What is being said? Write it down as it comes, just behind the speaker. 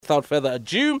without further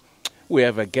ado, we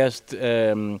have a guest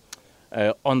on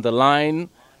the line.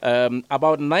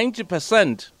 About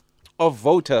 90% of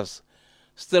voters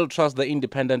still trust the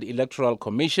Independent Electoral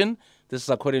Commission. This is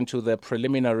according to the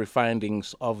preliminary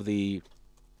findings of the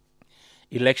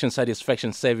Election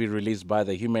Satisfaction Survey released by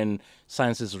the Human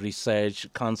Sciences Research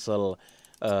Council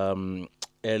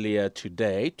earlier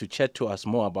today. To chat to us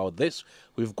more about this,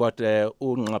 we've got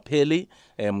Ngqapheli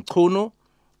Mchunu,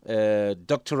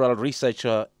 doctoral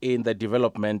researcher in the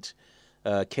Development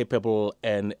Capable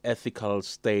and Ethical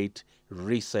State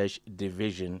Research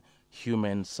Division,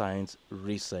 Human Science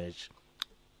Research.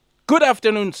 Good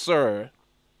afternoon, sir.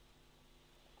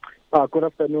 Good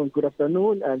afternoon,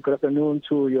 and good afternoon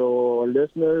to your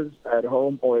listeners at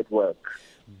home or at work.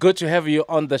 Good to have you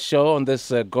on the show on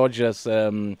this gorgeous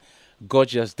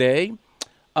day.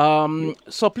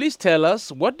 So please tell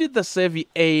us, what did the survey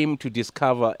aim to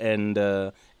discover and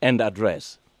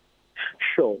address?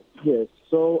 Sure, yes.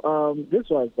 So this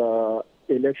was the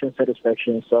Election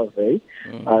Satisfaction Survey.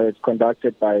 It's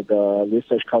conducted by the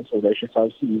Research Council of Election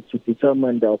Services to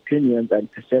determine the opinions and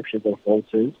perceptions of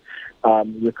voters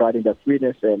regarding the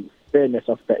freeness and fairness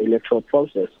of the electoral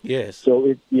process. Yes. So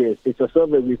it's a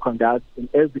survey we conduct in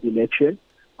every election,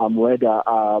 whether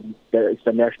it's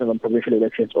the national and provincial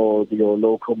elections or your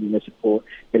local municipal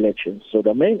elections. So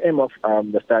the main aim of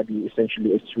the study essentially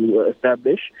is to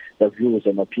establish the views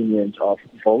and opinions of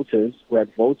voters who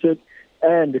had voted,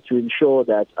 and to ensure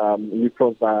that we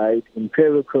provide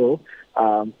empirical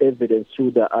evidence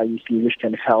to the IEC which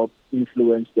can help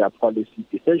influence their policy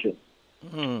decisions.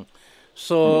 Mm-hmm.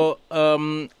 So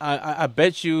I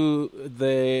bet you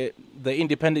the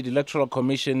Independent Electoral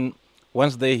Commission,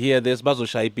 once they hear this,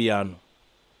 bazoshaya piano.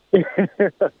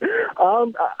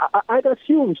 I'd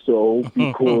assume so,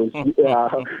 because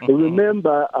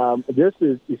remember, this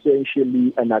is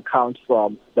essentially an account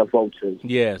from the voters.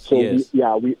 Yes. So yes.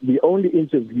 We only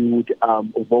interviewed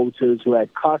voters who had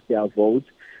cast their votes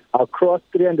across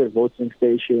 300 voting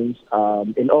stations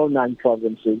in all 9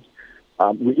 provinces.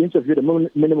 We interviewed a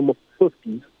minimum of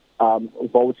 50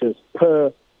 voters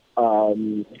per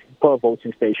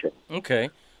voting station. Okay.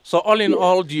 So all in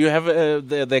all, do you have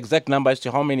the exact number as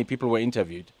to how many people were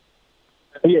interviewed?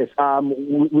 Yes,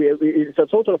 it's a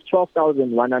total of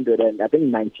 12,100 and I think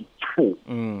 92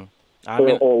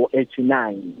 or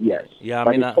 89. Yes, yeah,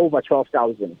 but it's over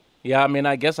 12,000. Yeah,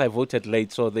 I guess I voted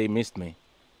late, so they missed me.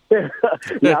 Because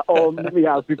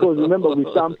remember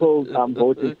we sampled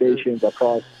voting stations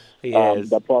across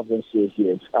the provinces.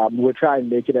 Yes, we'll try and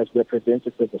make it as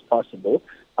representative as possible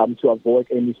to avoid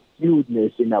any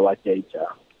skewedness in our data.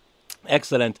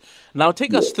 Excellent. Now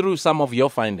take us through some of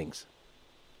your findings.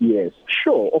 Yes,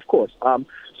 sure, of course.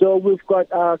 So we've got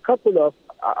a couple of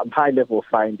high-level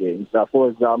findings. For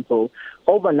example,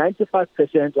 over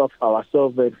 95% of our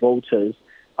surveyed voters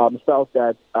felt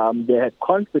that they had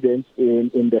confidence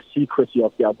in the secrecy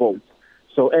of their vote.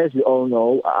 So as we all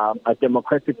know, a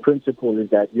democratic principle is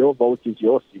that your vote is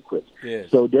your secret. Yes.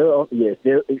 So they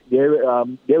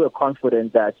were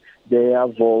confident that their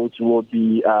votes would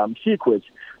be secret.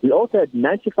 We also had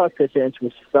 95% who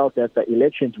felt that the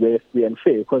elections were free and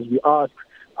fair, because we asked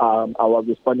our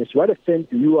respondents, to what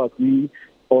extent do you agree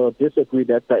or disagree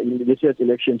that this year's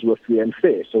elections were free and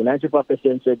fair? So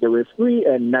 95% said they were free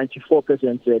and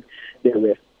 94% said they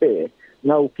were fair.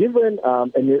 Now, given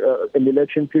an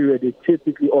election period is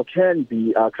typically or can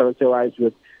be characterized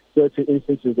with certain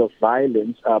instances of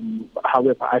violence,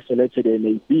 however isolated they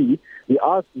may be, we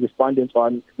asked respondents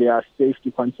on their safety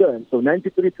concerns. So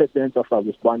 93% of our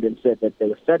respondents said that they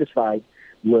were satisfied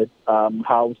with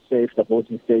how safe the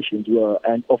voting stations were.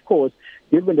 And of course,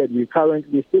 given that we're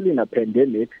currently still in a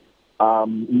pandemic,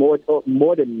 more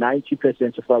than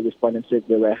 90% of our respondents said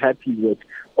they were happy with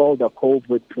all the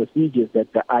COVID procedures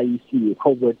that the IEC,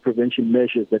 COVID prevention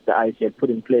measures that the IEC had put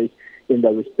in place in the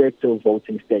respective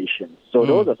voting stations. So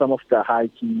those are some of the high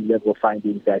key level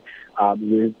findings that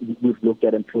we've looked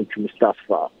at and produced thus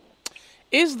far.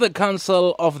 Is the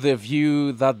council of the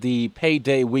view that the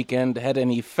payday weekend had an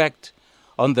effect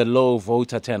on the low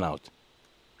voter turnout?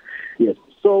 Yes.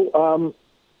 So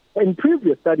in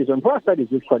previous studies, on prior studies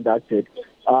we've conducted,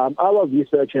 our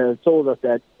researchers told us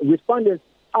that respondents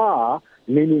are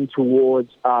leaning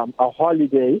towards a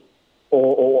holiday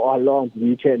or a long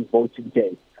weekend voting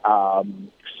day.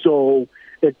 So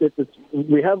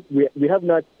we have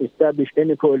not established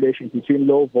any correlation between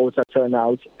low voter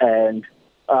turnout and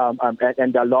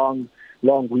the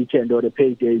long weekend or the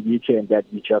payday weekend that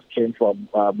we just came from,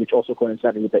 which also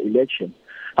coincided with the election.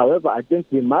 However, I think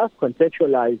we must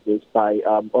contextualize this by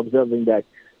observing that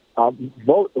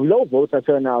low voter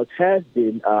turnout has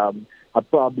been a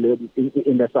problem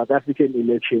in the South African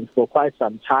elections for quite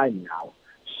some time now.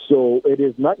 So it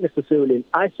is not necessarily an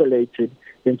isolated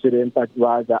incident, but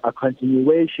rather a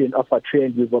continuation of a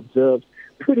trend we've observed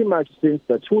pretty much since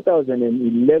the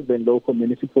 2011 local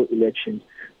municipal elections,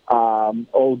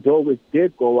 although it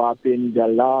did go up in the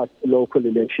last local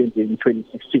elections in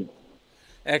 2016.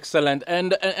 Excellent.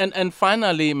 And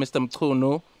finally, Mr.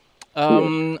 Mchunu,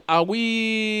 Yes. are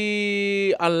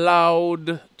we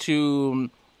allowed to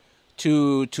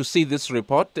see this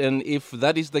report? And if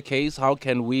that is the case, how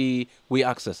can we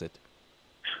access it?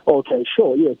 Okay,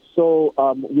 sure, yes. So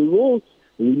we will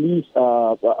release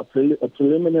a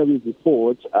preliminary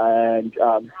report, and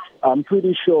I'm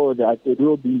pretty sure that it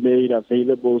will be made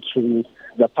available to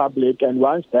the public. And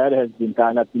once that has been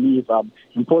done, I believe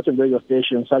important radio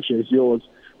stations such as yours,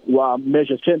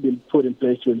 measures can be put in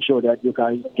place to ensure that you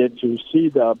guys get to see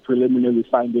the preliminary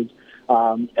findings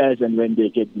as and when they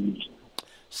get released.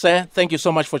 Sir, thank you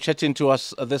so much for chatting to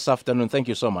us this afternoon. Thank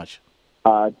you so much.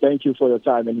 Thank you for your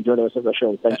time and enjoy the rest of the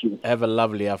show. Thank you. Have a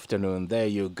lovely afternoon. There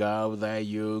you go. There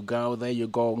you go. There you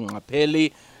go.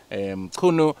 Ngqapheli,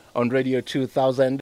 Mchunu on Radio 2000.